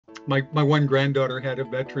my one granddaughter had a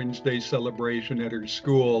Veterans Day celebration at her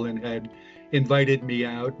school and had invited me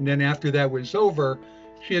out. And then after that was over,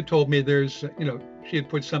 she had told me she had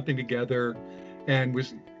put something together and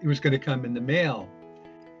it was going to come in the mail.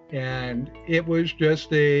 And it was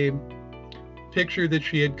just a picture that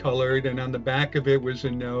she had colored, and on the back of it was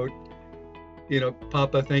a note,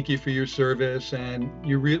 Papa, thank you for your service, and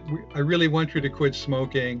I really want you to quit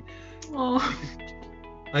smoking. Oh,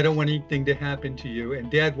 I don't want anything to happen to you, and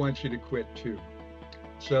Dad wants you to quit too.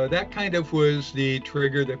 So that kind of was the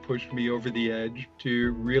trigger that pushed me over the edge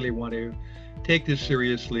to really want to take this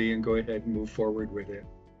seriously and go ahead and move forward with it.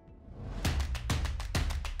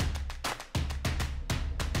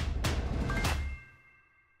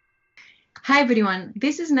 hi everyone,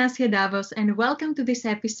 this is Nasia Davos and welcome to this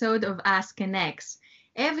episode of Ask an Ex.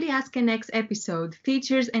 Every Ask an Ex episode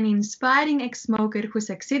features an inspiring ex-smoker who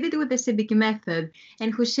succeeded with the CBQ method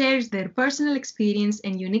and who shares their personal experience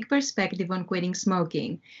and unique perspective on quitting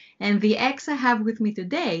smoking. And the ex I have with me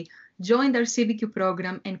today joined our CBQ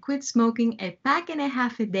program and quit smoking a pack and a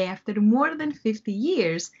half a day after more than 50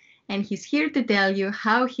 years, and he's here to tell you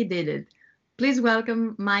how he did it. Please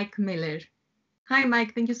welcome Mike Miller. Hi,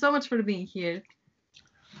 Mike. Thank you so much for being here.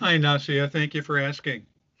 Hi, Nasia. Thank you for asking.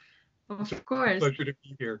 Of course. Pleasure to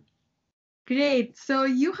be here. Great. So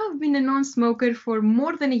you have been a non-smoker for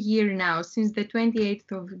more than a year now, since the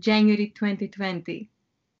 28th of January 2020.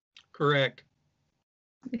 Correct.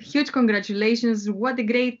 Huge congratulations. What a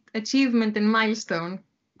great achievement and milestone.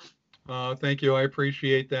 Thank you. I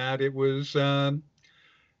appreciate that. It was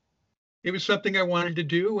something I wanted to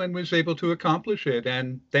do and was able to accomplish it.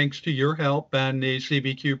 And thanks to your help and the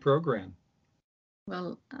CBQ program.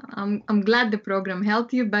 Well, I'm glad the program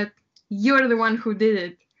helped you, but you're the one who did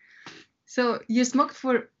it. So you smoked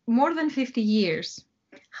for more than 50 years.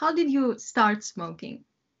 How did you start smoking?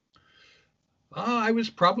 I was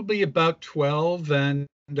probably about 12 and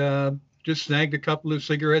just snagged a couple of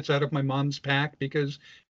cigarettes out of my mom's pack because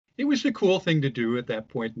it was the cool thing to do at that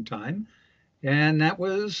point in time. And that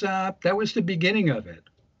was the beginning of it.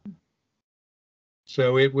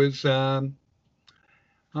 So it was,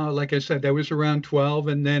 like I said, that was around 12,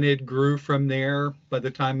 and then it grew from there. By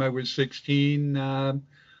the time I was 16,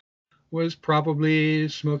 was probably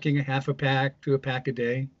smoking a half a pack to a pack a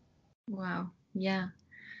day. Wow, yeah.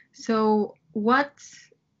 So what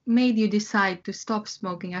made you decide to stop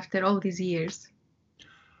smoking after all these years?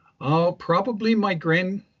 Oh, probably my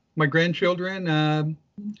grandchildren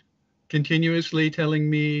continuously telling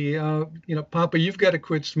me, Papa, you've got to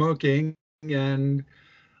quit smoking. And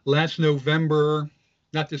last November,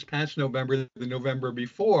 not this past November, the November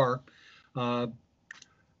before, my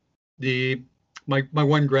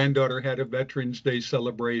one granddaughter had a Veterans Day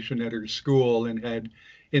celebration at her school and had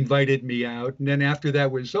invited me out. And then after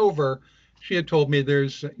that was over, she had told me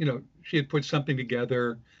she had put something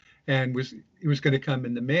together and it was going to come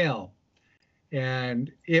in the mail.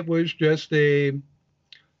 And it was just a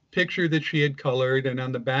picture that she had colored, and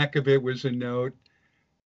on the back of it was a note,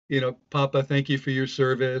 Papa, thank you for your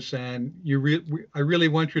service, and I really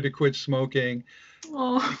want you to quit smoking.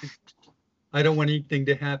 Oh. I don't want anything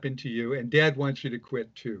to happen to you, and Dad wants you to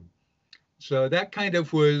quit too. So that kind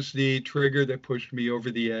of was the trigger that pushed me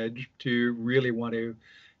over the edge to really want to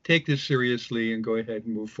take this seriously and go ahead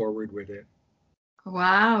and move forward with it.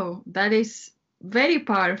 Wow, that is very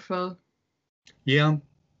powerful. Yeah.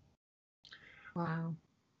 Wow.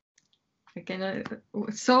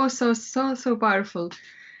 So powerful.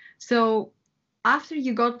 So after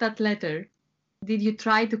you got that letter, did you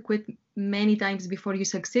try to quit many times before you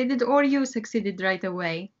succeeded, or you succeeded right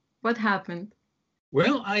away? What happened?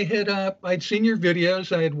 Well, I'd seen your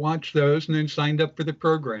videos, I had watched those, and then signed up for the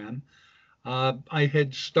program. I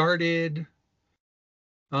had started,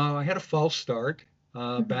 I had a false start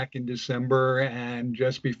back in December and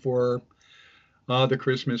just before the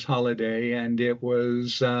Christmas holiday, and it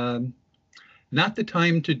was not the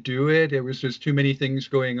time to do it. It was just too many things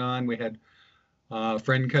going on. We had a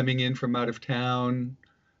friend coming in from out of town.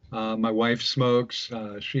 My wife smokes,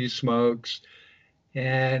 she smokes.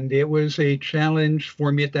 And it was a challenge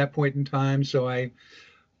for me at that point in time. So I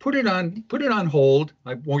put it on hold.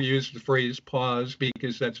 I won't use the phrase pause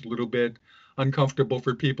because that's a little bit uncomfortable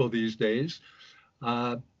for people these days.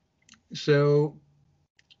 So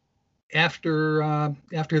after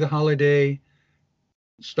the holiday,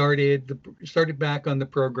 started back on the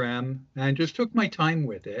program and just took my time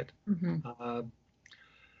with it. Mm-hmm.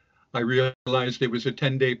 I realized it was a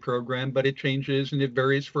 10-day program, but it changes and it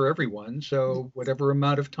varies for everyone. So whatever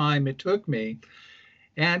amount of time it took me,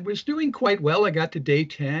 and was doing quite well. I got to day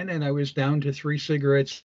 10 and I was down to 3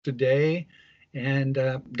 cigarettes a day. and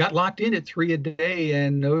got locked in at 3 a day,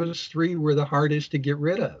 and those 3 were the hardest to get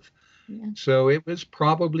rid of. Yeah. So it was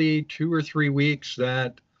probably 2 or 3 weeks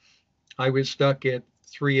that I was stuck at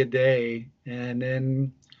 3 a day. And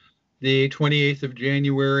then the 28th of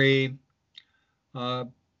January, uh,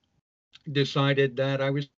 decided that I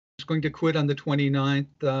was going to quit on the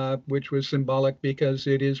 29th, which was symbolic because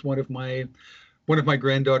it is one of my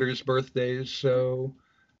granddaughter's birthdays. So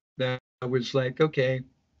that was like, okay,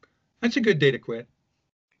 that's a good day to quit.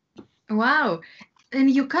 Wow. And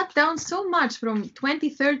you cut down so much from 20,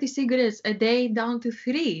 30 cigarettes a day down to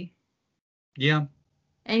 3. Yeah.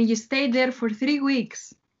 And you stayed there for 3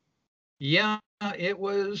 weeks. Yeah, it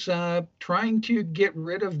was trying to get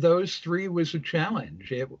rid of those 3 was a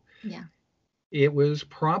challenge. Yeah. It was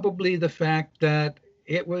probably the fact that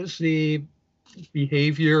it was the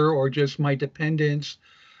behavior or just my dependence,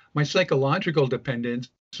 my psychological dependence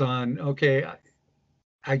on, okay,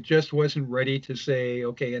 I just wasn't ready to say,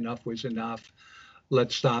 okay, enough was enough.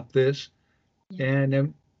 Let's stop this. Yeah.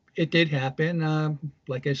 And it did happen.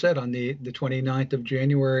 Like I said, on the 29th of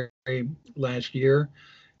January last year,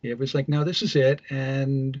 it was like, no, this is it.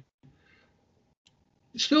 And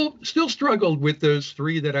still struggled with those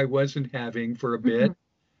 3 that I wasn't having for a bit.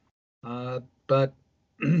 But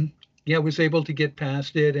yeah, I was able to get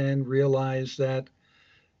past it and realize that,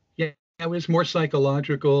 yeah, it was more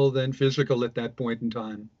psychological than physical at that point in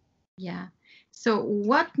time. Yeah. So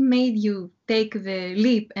what made you take the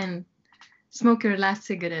leap and smoke your last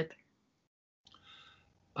cigarette?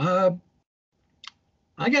 Uh,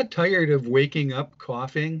 I got tired of waking up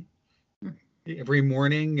coughing Mm. every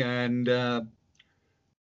morning, and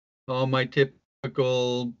all my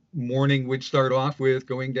typical morning would start off with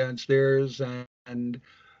going downstairs, and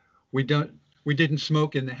we don't we didn't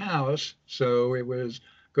smoke in the house, so it was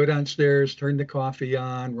go downstairs, turn the coffee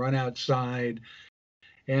on, run outside.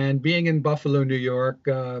 And being in Buffalo, New York,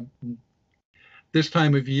 this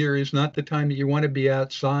time of year is not the time that you want to be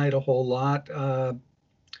outside a whole lot.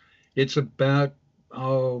 It's about,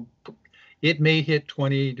 oh, it may hit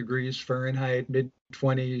 20 degrees Fahrenheit, mid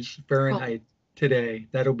 20s Fahrenheit today.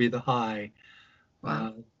 That'll be the high.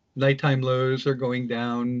 Wow. Nighttime lows are going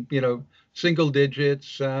down, single digits.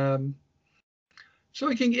 So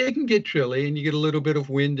it can get chilly, and you get a little bit of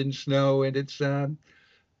wind and snow, and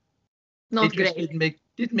Not it just great.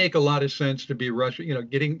 didn't make a lot of sense to be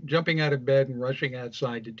rushing, jumping out of bed and rushing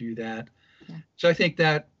outside to do that. Yeah. So I think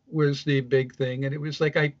that was the big thing, and it was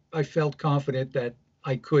like I felt confident that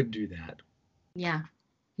I could do that. Yeah.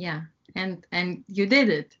 Yeah. And you did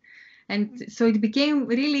it. And so it became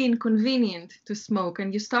really inconvenient to smoke,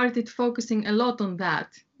 and you started focusing a lot on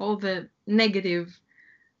that, all the negative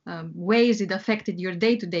ways it affected your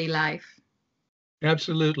day-to-day life.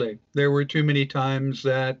 Absolutely. There were too many times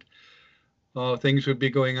that things would be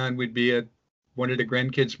going on. We'd be at one of the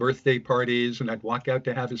grandkids' birthday parties, and I'd walk out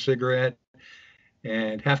to have a cigarette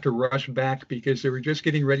and have to rush back because they were just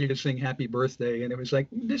getting ready to sing happy birthday. And it was like,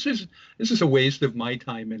 this is a waste of my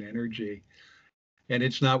time and energy. And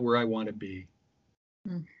it's not where I want to be.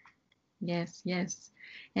 Yes, yes.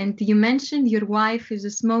 And you mentioned your wife is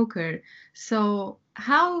a smoker. So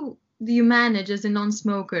how do you manage as a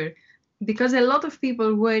non-smoker? Because a lot of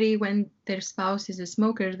people worry when their spouse is a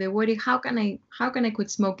smoker. They worry, how can I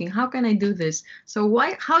quit smoking? How can I do this? So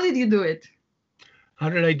how did you do it? How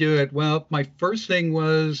did I do it? Well, my first thing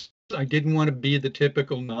was I didn't want to be the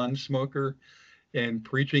typical non-smoker and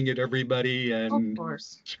preaching at everybody Of and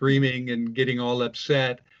course. screaming and getting all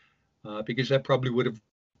upset, because that probably would have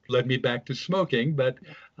led me back to smoking. But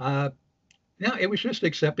no, it was just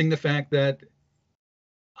accepting the fact that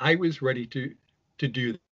I was ready to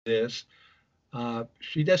do this.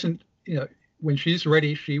 She doesn't, when she's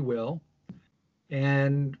ready, she will.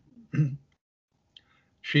 And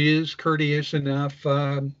she is courteous enough.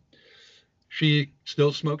 She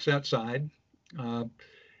still smokes outside. Uh,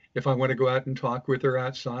 if I want to go out and talk with her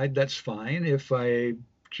outside, that's fine. If I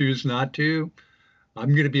choose not to, I'm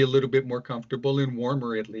going to be a little bit more comfortable and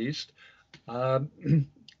warmer at least. Um,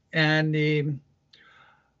 and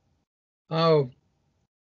oh,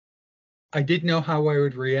 I didn't know how I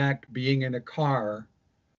would react being in a car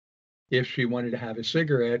if she wanted to have a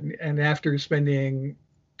cigarette. And after spending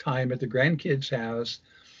time at the grandkids' house,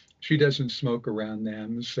 she doesn't smoke around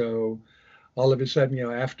them. So all of a sudden,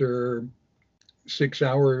 after 6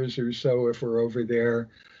 hours or so, if we're over there,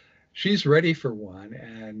 she's ready for one.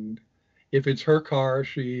 And if it's her car,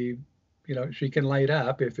 she can light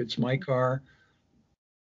up. If it's my car,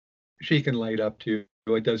 she can light up too.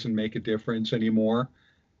 It doesn't make a difference anymore.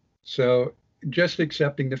 So just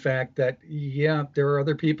accepting the fact that, yeah, there are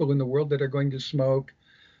other people in the world that are going to smoke.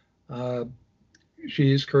 Uh,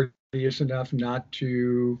 she's enough not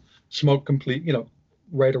to smoke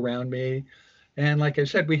right around me. And like I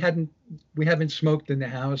said, we haven't smoked in the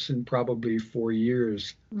house in probably 4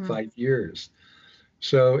 years, Mm. 5 years.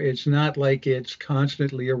 So it's not like it's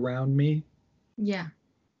constantly around me. Yeah.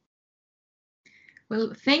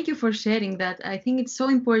 Well, thank you for sharing that. I think it's so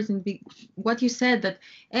important what you said, that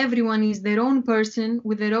everyone is their own person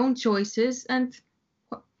with their own choices, and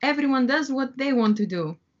everyone does what they want to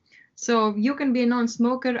do. So you can be a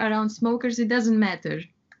non-smoker around smokers, it doesn't matter.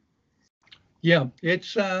 Yeah,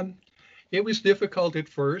 it was difficult at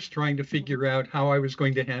first trying to figure out how I was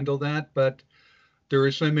going to handle that, but there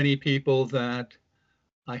are so many people that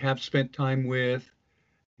I have spent time with,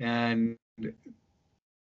 and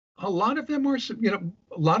a lot of them are,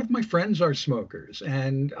 a lot of my friends are smokers,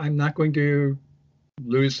 and I'm not going to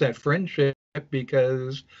lose that friendship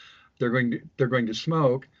because they're going to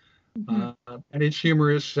smoke. Mm-hmm. And it's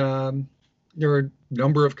humorous. There are a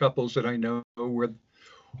number of couples that I know where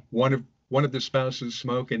one of the spouses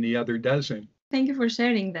smoke and the other doesn't. Thank you for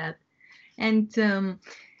sharing that. And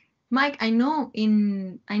Mike, I know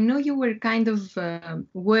you were kind of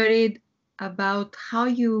worried about how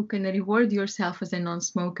you can reward yourself as a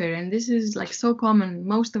non-smoker, and this is like so common.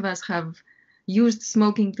 Most of us have used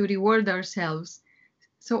smoking to reward ourselves.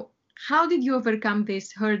 So, how did you overcome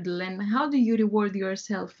this hurdle, and how do you reward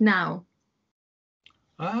yourself now?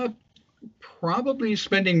 Uh, Probably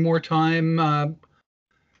spending more time on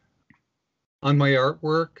my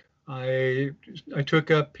artwork. I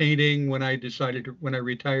took up painting when I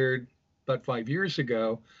retired about 5 years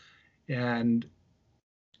ago, and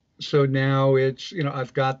so now it's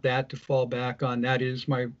I've got that to fall back on. That's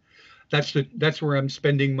where I'm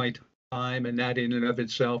spending my time, and that in and of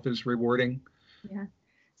itself is rewarding. Yeah.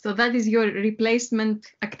 So that is your replacement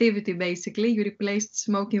activity, basically. You replaced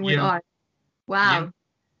smoking with Yeah, art. yeah. Wow.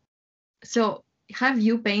 So have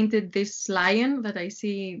you painted this lion that I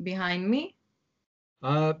see behind me?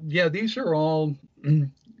 Yeah, these are all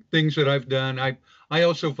things that I've done. I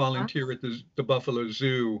also Huh? volunteer at the Buffalo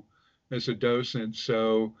Zoo as a docent,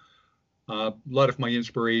 so a lot of my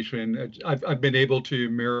inspiration. I've been able to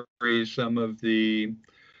marry some of the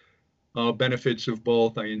benefits of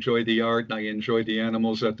both. I enjoy the art and I enjoy the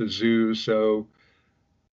animals at the zoo, so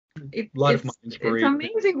a lot of my It's inspiration.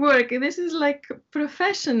 amazing work. This is like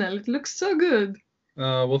professional. It looks so good.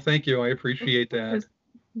 Well, thank you. I Of appreciate that. course.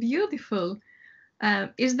 Beautiful.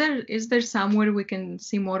 Is there somewhere we can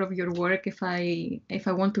see more of your work if I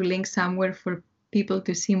want to link somewhere for people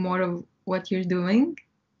to see more of what you're doing?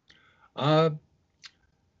 Uh,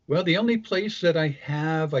 Well, the only place that I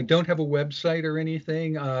don't have a website or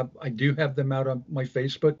anything. I do have them out on my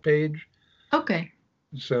Facebook page. Okay.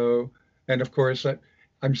 So, and of course,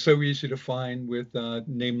 I'm so easy to find with a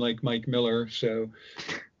name like Mike Miller. So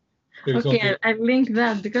there's Okay, only, I link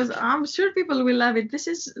that because I'm sure people will love it. This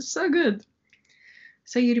is so good.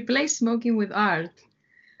 So you replace smoking with art.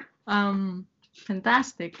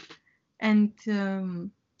 Fantastic. And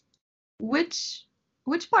which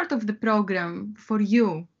which part of the program for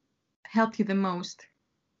you helped you the most?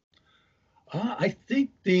 I think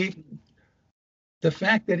the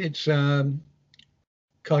fact that it's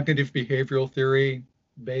cognitive behavioral theory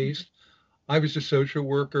based. I was a social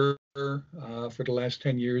worker for the last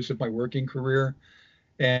 10 years of my working career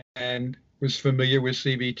and was familiar with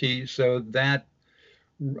CBT. So that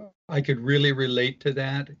I could really relate to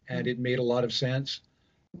that, and it made a lot of sense.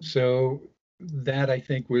 So that I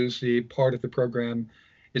think was the part of the program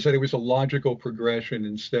is that it was a logical progression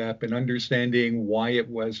and step in understanding why it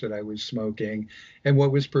was that I was smoking and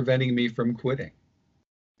what was preventing me from quitting.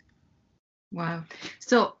 Wow.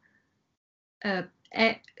 So,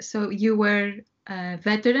 so you were a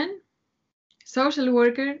veteran, social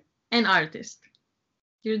worker, and artist.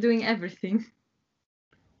 You're doing everything.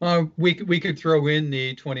 We could throw in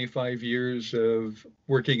the 25 years of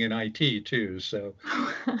working in IT too. So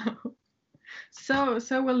So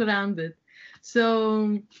well rounded.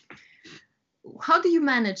 So, how do you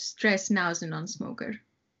manage stress now as a non-smoker?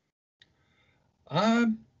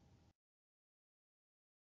 um,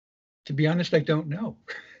 to be honest, I don't know.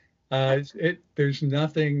 There's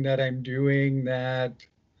nothing that I'm doing that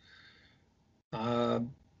uh,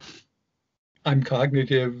 I'm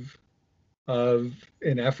cognitive of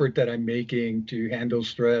an effort that I'm making to handle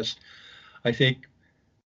stress. I think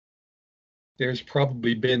there's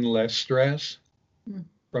probably been less stress Mm,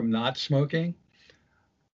 from not smoking.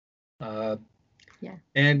 Uh, yeah.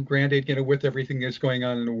 and granted, with everything that's going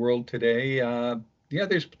on in the world today, yeah,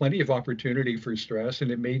 there's plenty of opportunity for stress,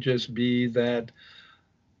 and it may just be that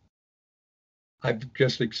I've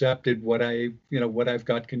just accepted what I've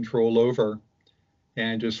got control over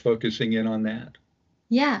and just focusing in on that.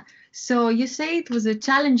 Yeah. So you say it was a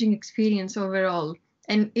challenging experience overall,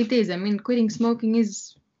 and it is. I mean, quitting smoking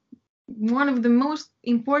is one of the most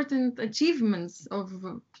important achievements of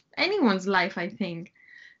anyone's life, I think.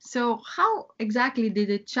 So, how exactly did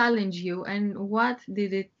it challenge you, and what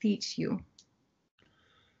did it teach you?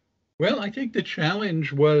 Well, I think the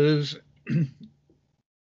challenge was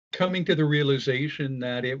coming to the realization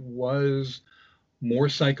that it was more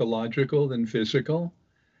psychological than physical.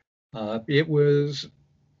 It was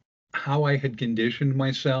how I had conditioned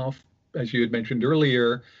myself, as you had mentioned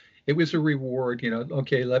earlier. It was a reward,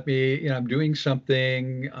 okay, I'm doing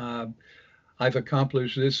something. I've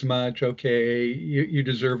accomplished this much. Okay, you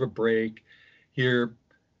deserve a break here.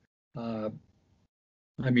 Uh,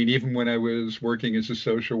 I mean, even when I was working as a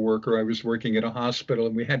social worker, I was working at a hospital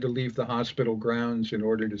and we had to leave the hospital grounds in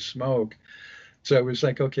order to smoke. So I was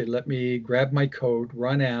like, okay, let me grab my coat,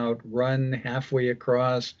 run out, run halfway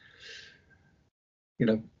across, you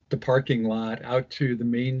know, the parking lot out to the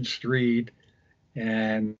main street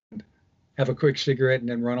and have a quick cigarette and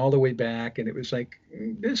then run all the way back. And it was like,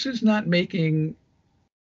 this is not making,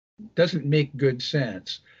 doesn't make good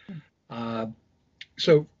sense. Uh,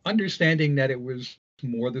 so understanding that it was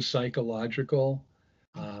more the psychological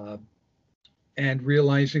uh, and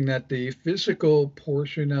realizing that the physical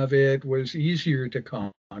portion of it was easier to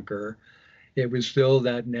conquer. It was still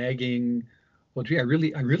that nagging, well, gee, I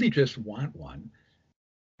really just want one.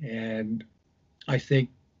 And I think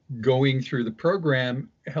going through the program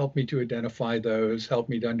helped me to identify those, helped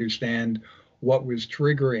me to understand what was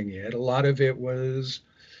triggering it. A lot of it was,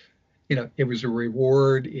 it was a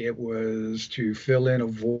reward. It was to fill in a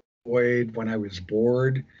void when I was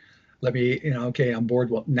bored. Let me, okay, I'm bored.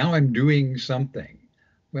 Well, now I'm doing something.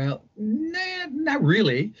 Well, nah, not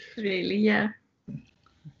really. Really, yeah.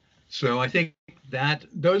 So I think that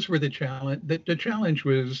those were the challenge. The challenge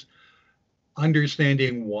was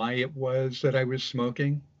understanding why it was that I was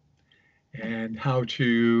smoking and how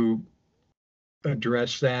to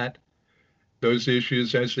address those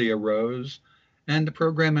issues as they arose. And the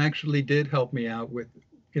program actually did help me out with,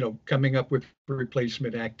 coming up with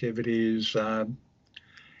replacement activities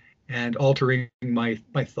and altering my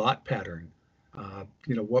thought pattern.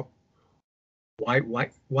 What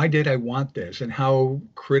why did I want this, and how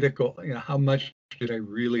critical, how much did I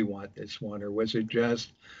really want this one, or was it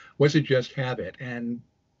just habit? And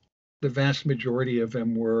the vast majority of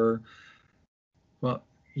them were, well,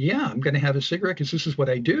 yeah, I'm going to have a cigarette because this is what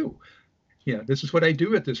I do. This is what I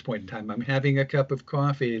do at this point in time. I'm having a cup of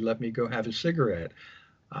coffee. Let me go have a cigarette.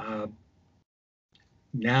 Uh,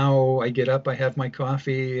 Now I get up, I have my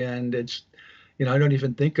coffee, and I don't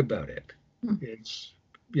even think about it. Mm. It's,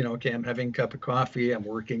 okay, I'm having a cup of coffee, I'm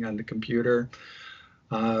working on the computer.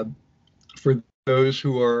 Uh, for those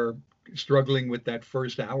who are struggling with that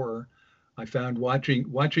first hour, I found watching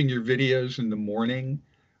your videos in the morning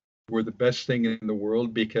were the best thing in the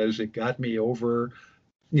world because it got me over,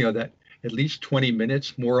 that at least 20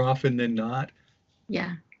 minutes more often than not.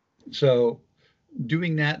 Yeah. So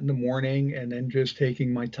doing that in the morning and then just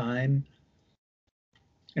taking my time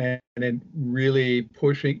and then really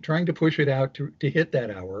trying to push it out to hit that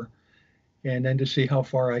hour and then to see how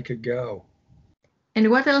far I could go. And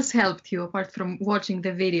what else helped you apart from watching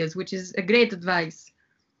the videos, which is a great advice?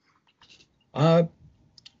 Uh,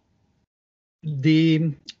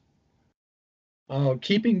 the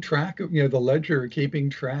keeping track of, the ledger, keeping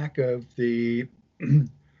track of the,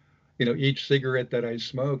 each cigarette that I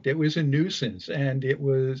smoked, it was a nuisance and it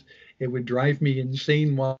would drive me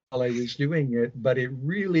insane while I was doing it. But it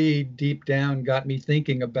really deep down got me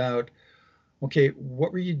thinking about, okay,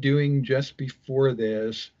 what were you doing just before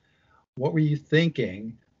this? What were you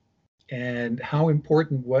thinking? And how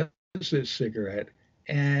important was this cigarette?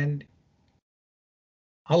 And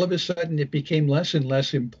all of a sudden it became less and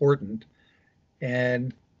less important.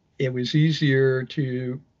 And it was easier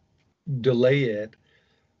to delay it.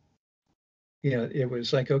 It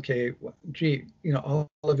was like, okay, gee, all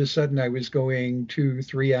of a sudden I was going 2,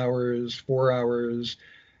 3 hours, 4 hours,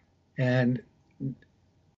 and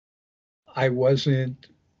I wasn't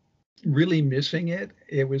really missing it.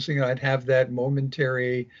 It was, I'd have that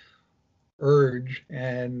momentary urge,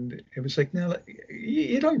 and it was like, no,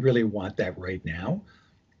 you don't really want that right now,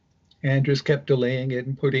 and just kept delaying it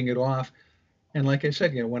and putting it off. And like I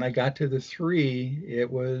said, when I got to the three, it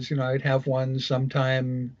was, I'd have one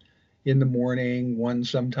sometime in the morning, one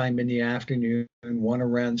sometime in the afternoon, one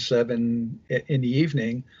around 7 in the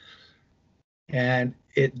evening, and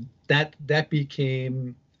that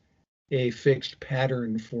became a fixed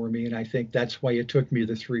pattern for me. And I think that's why it took me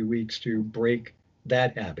the 3 weeks to break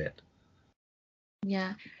that habit.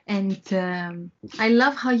 Yeah, and I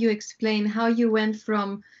love how you explain how you went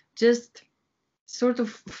from just sort of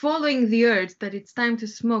following the urge that it's time to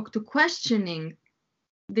smoke to questioning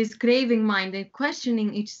this craving mind and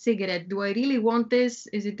questioning each cigarette. Do I really want this?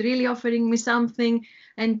 Is it really offering me something?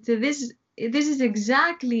 And this is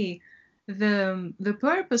exactly the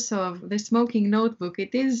purpose of the smoking notebook.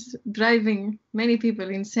 It is driving many people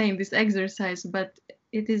insane, this exercise, but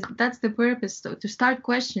that's the purpose, to start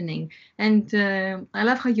questioning. And I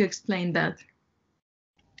love how you explained that.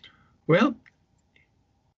 Well,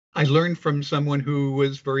 I learned from someone who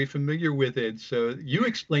was very familiar with it. So you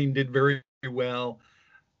explained it very well.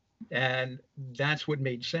 And that's what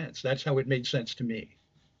made sense. That's how it made sense to me.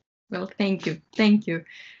 Well, thank you. Thank you.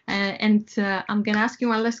 And I'm going to ask you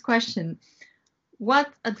one last question.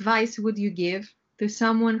 What advice would you give to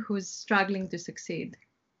someone who's struggling to succeed?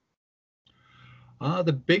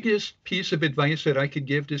 The biggest piece of advice that I could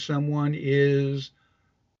give to someone is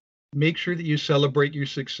make sure that you celebrate your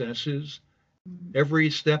successes.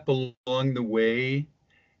 Every step along the way,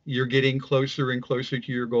 you're getting closer and closer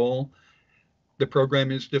to your goal. The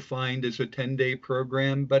program is defined as a 10-day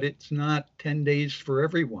program, but it's not 10 days for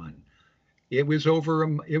everyone. It was over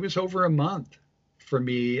a month for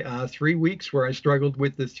me, 3 weeks where I struggled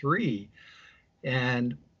with the three,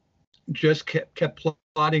 and just kept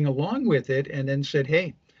plodding along with it, and then said,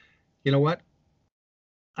 "Hey, you know what?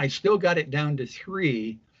 I still got it down to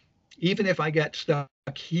three. Even if I got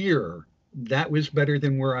stuck here, that was better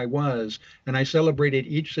than where I was." And I celebrated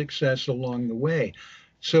each success along the way.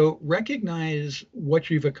 So recognize what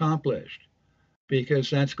you've accomplished, because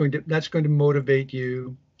that's going to motivate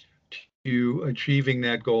you to achieving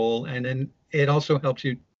that goal. And then it also helps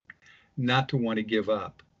you not to want to give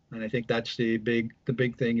up. And I think that's the big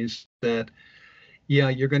thing is that, yeah,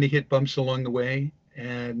 you're going to hit bumps along the way.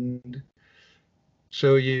 And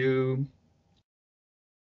so you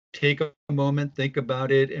take a moment, think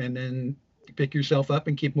about it, and then pick yourself up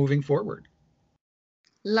and keep moving forward.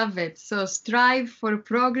 Love it. So strive for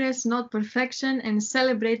progress, not perfection, and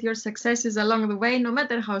celebrate your successes along the way, no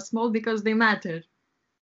matter how small, because they matter.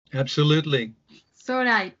 Absolutely. So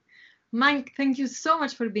right. Mike, thank you so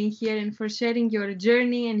much for being here and for sharing your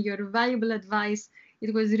journey and your valuable advice.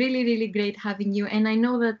 It was really, really great having you. And I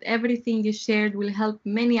know that everything you shared will help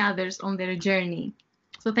many others on their journey.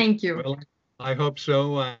 So thank you. Well, I hope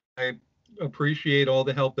so. I appreciate all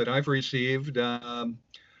the help that I've received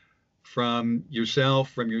from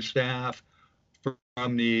yourself, from your staff,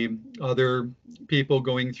 from the other people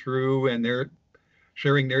going through, and they're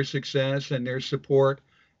sharing their success and their support.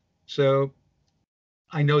 So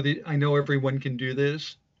I know everyone can do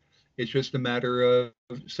this. It's just a matter of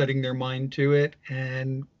setting their mind to it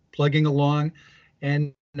and plugging along,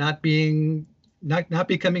 and not becoming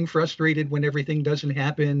frustrated when everything doesn't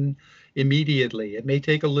happen immediately. It may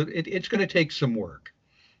take a little. It's going to take some work.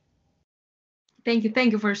 Thank you.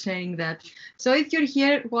 Thank you for sharing that. So if you're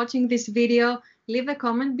here watching this video, leave a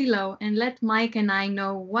comment below and let Mike and I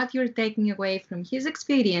know what you're taking away from his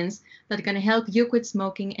experience that's going to help you quit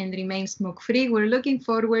smoking and remain smoke-free. We're looking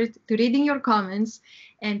forward to reading your comments.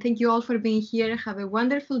 And thank you all for being here. Have a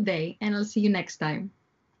wonderful day, and I'll see you next time.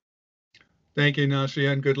 Thank you,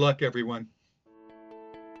 Nasia, and good luck, everyone.